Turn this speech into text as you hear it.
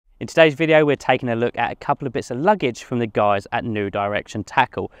In today's video, we're taking a look at a couple of bits of luggage from the guys at 𝗏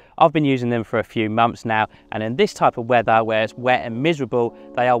Tackle. I've been using them for a few months now, and in this type of weather where it's wet and miserable,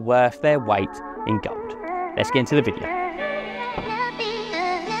 they are worth their weight in gold. Let's get into the video.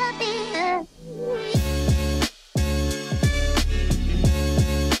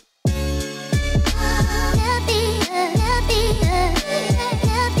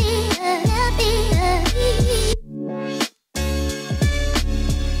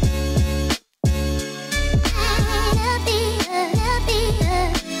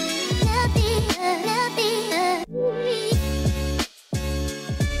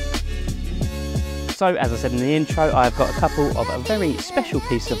 So, as I said in the intro, I've got a couple of a very special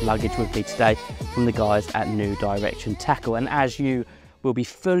piece of luggage with me today from the guys at 𝗏 Tackle. And as you will be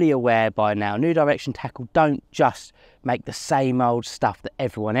fully aware by now, 𝗏 Tackle don't just make the same old stuff that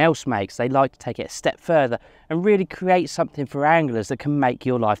everyone else makes. They like to take it a step further and really create something for anglers that can make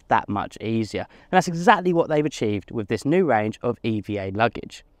your life that much easier. And that's exactly what they've achieved with this new range of EVA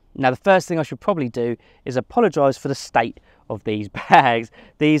luggage. Now, the first thing I should probably do is apologise for the state of these bags.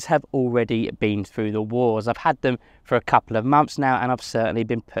 These have already been through the wars. I've had them for a couple of months now, and I've certainly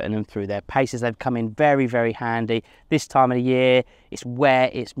been putting them through their paces. They've come in very, very handy. This time of the year, it's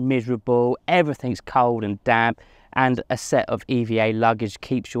wet, it's miserable, everything's cold and damp, and a set of EVA luggage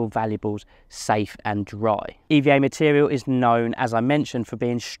keeps your valuables safe and dry. EVA material is known, as I mentioned, for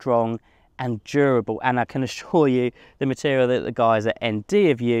being strong and durable, and I can assure you the material that the guys at ND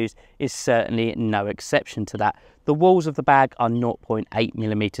have used is certainly no exception to that. The walls of the bag are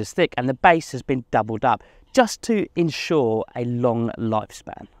 0.8mm thick, and the base has been doubled up just to ensure a long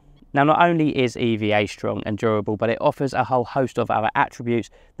lifespan. Now, not only is EVA strong and durable, but it offers a whole host of other attributes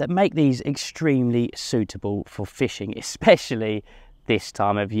that make these extremely suitable for fishing, especially this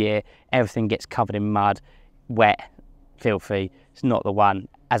time of year. Everything gets covered in mud, wet, filthy. It's not the one,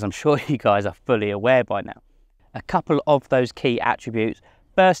 as I'm sure you guys are fully aware by now. A couple of those key attributes.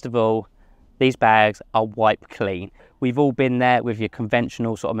 First of all, these bags are wipe clean. We've all been there with your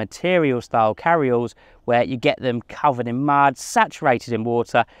conventional sort of material style carryalls where you get them covered in mud, saturated in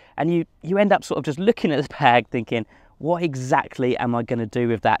water, and you end up sort of just looking at the bag thinking, what exactly am I going to do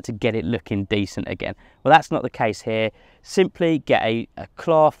with that to get it looking decent again? Well, that's not the case here. Simply get a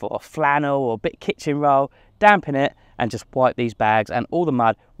cloth or a flannel or a bit kitchen roll, dampen it, and just wipe these bags, and all the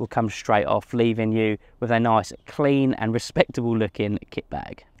mud will come straight off, leaving you with a nice, clean and respectable looking kit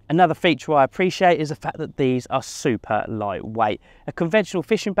bag. Another feature I appreciate is the fact that these are super lightweight. A conventional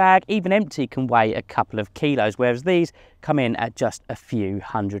fishing bag, even empty, can weigh a couple of kilos, whereas these come in at just a few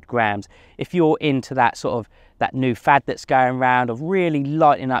hundred grams. If you're into that sort of that new fad that's going around of really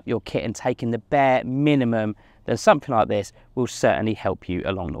lightening up your kit and taking the bare minimum, then something like this will certainly help you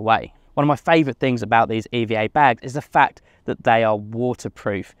along the way. One of my favourite things about these EVA bags is the fact that they are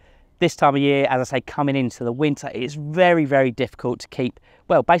waterproof. This time of year, as I say, coming into the winter, it's very, very difficult to keep,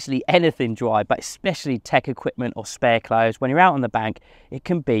 well, basically anything dry, but especially tech equipment or spare clothes. When you're out on the bank, it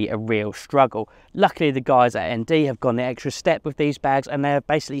can be a real struggle. Luckily, the guys at ND have gone the extra step with these bags, and they have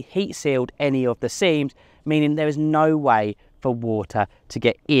basically heat sealed any of the seams, meaning there is no way for water to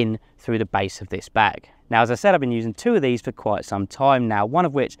get in through the base of this bag. Now, as I said, I've been using two of these for quite some time now, one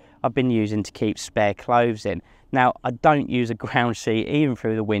of which I've been using to keep spare clothes in. Now, I don't use a ground sheet even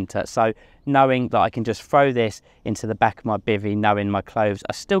through the winter, so knowing that I can just throw this into the back of my bivvy, knowing my clothes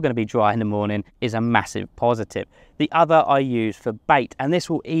are still going to be dry in the morning, is a massive positive. The other I use for bait, and this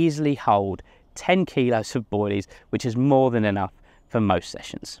will easily hold 10 kilos of boilies, which is more than enough for most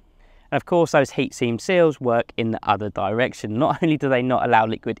sessions. And of course, those heat seam seals work in the other direction. Not only do they not allow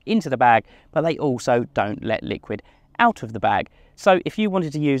liquid into the bag, but they also don't let liquid out of the bag. So if you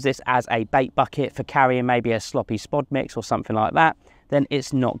wanted to use this as a bait bucket for carrying maybe a sloppy spod mix or something like that, then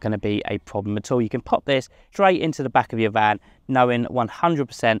it's not going to be a problem at all. You can pop this straight into the back of your van, knowing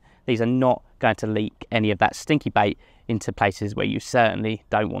 100% these are not going to leak any of that stinky bait into places where you certainly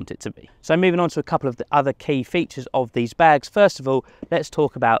don't want it to be. So moving on to a couple of the other key features of these bags. First of all, let's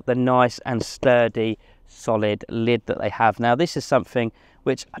talk about the nice and sturdy, solid lid that they have. Now, this is something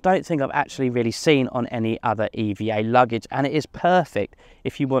which I don't think I've actually really seen on any other EVA luggage, and it is perfect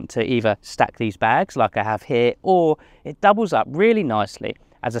if you want to either stack these bags like I have here, or it doubles up really nicely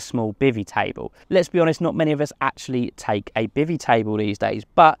as a small bivvy table. Let's be honest, not many of us actually take a bivvy table these days,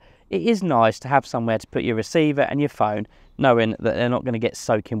 but it is nice to have somewhere to put your receiver and your phone, knowing that they're not going to get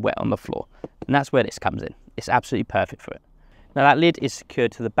soaking wet on the floor. And that's where this comes in. It's absolutely perfect for it. Now, that lid is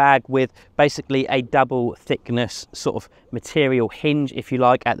secured to the bag with basically a double thickness sort of material hinge, if you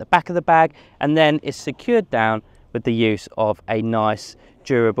like, at the back of the bag, and then it's secured down with the use of a nice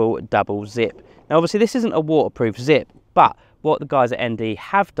durable double zip. Now, obviously this isn't a waterproof zip, but what the guys at ND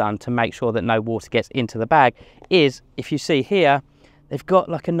have done to make sure that no water gets into the bag is, if you see here, they've got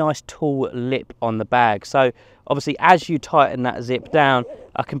like a nice tall lip on the bag. So obviously as you tighten that zip down,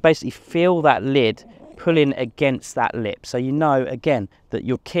 I can basically feel that lid pulling against that lip. So you know, again, that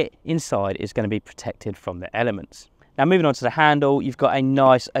your kit inside is going to be protected from the elements. Now moving on to the handle, you've got a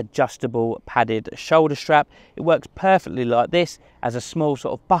nice adjustable padded shoulder strap. It works perfectly like this as a small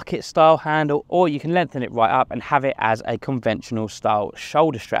sort of bucket style handle, or you can lengthen it right up and have it as a conventional style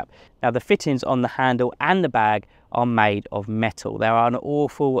shoulder strap. Now the fittings on the handle and the bag are made of metal. There are an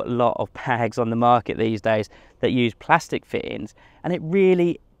awful lot of bags on the market these days that use plastic fittings, and it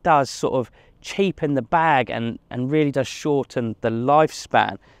really does sort of cheapen the bag and really does shorten the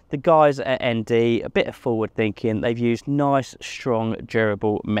lifespan. The guys at ND, a bit of forward thinking, they've used nice, strong,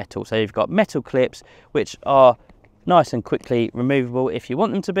 durable metal. So you've got metal clips, which are nice and quickly removable if you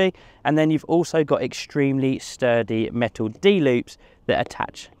want them to be. And then you've also got extremely sturdy metal D-loops that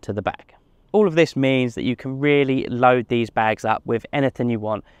attach to the bag. All of this means that you can really load these bags up with anything you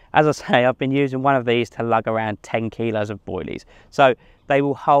want. As I say, I've been using one of these to lug around 10 kilos of boilies. So they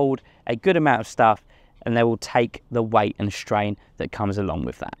will hold a good amount of stuff and they will take the weight and strain that comes along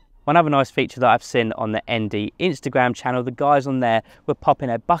with that. One other nice feature that I've seen on the ND Instagram channel, the guys on there were popping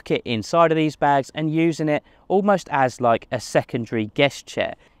a bucket inside of these bags and using it almost as like a secondary guest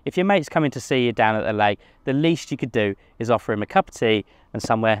chair. If your mate's coming to see you down at the lake, the least you could do is offer him a cup of tea and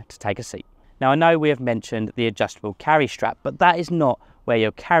somewhere to take a seat. Now I know we have mentioned the adjustable carry strap, but that is not where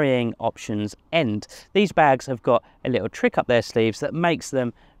your carrying options end. These bags have got a little trick up their sleeves that makes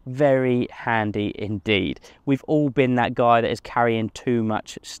them very handy indeed. We've all been that guy that is carrying too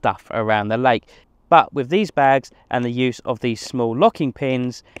much stuff around the lake. But with these bags and the use of these small locking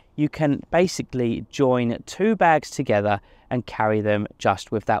pins, you can basically join two bags together and carry them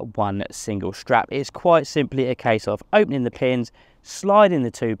just with that one single strap. It's quite simply a case of opening the pins, sliding the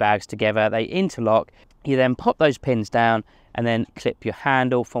two bags together, they interlock, you then pop those pins down and then clip your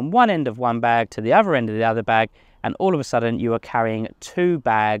handle from one end of one bag to the other end of the other bag, and all of a sudden you are carrying two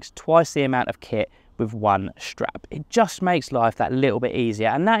bags, twice the amount of kit with one strap. It just makes life that little bit easier,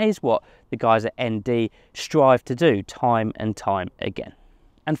 and that is what the guys at ND strive to do time and time again.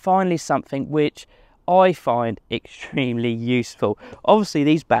 And finally, something which I find extremely useful. Obviously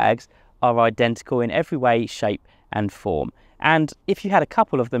these bags are identical in every way, shape and form. And if you had a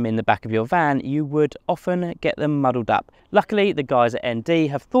couple of them in the back of your van, you would often get them muddled up. Luckily, the guys at ND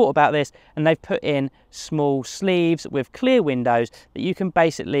have thought about this and they've put in small sleeves with clear windows that you can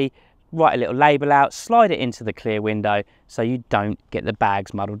basically write a little label out, slide it into the clear window so you don't get the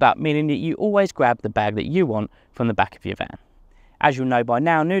bags muddled up, meaning that you always grab the bag that you want from the back of your van. As you'll know by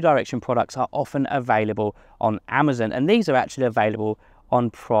now, New Direction products are often available on Amazon, and these are actually available on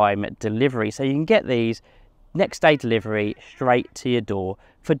Prime delivery. So you can get these next day delivery straight to your door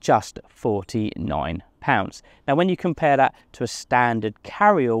for just £49. Now when you compare that to a standard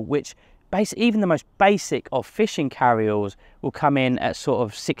carryall, which basically even the most basic of fishing carryalls will come in at sort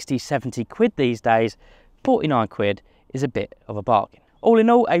of 60-70 quid these days, 49 quid is a bit of a bargain. All in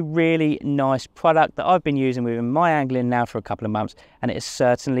all, a really nice product that I've been using within my angling now for a couple of months, and it has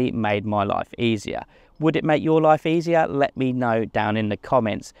certainly made my life easier. Would it make your life easier? Let me know down in the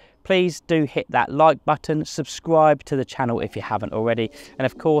comments. Please do hit that like button, subscribe to the channel if you haven't already, and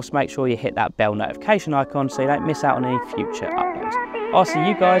of course make sure you hit that bell notification icon so you don't miss out on any future uploads. I'll see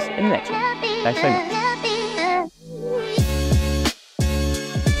you guys in the next one. Thanks so much.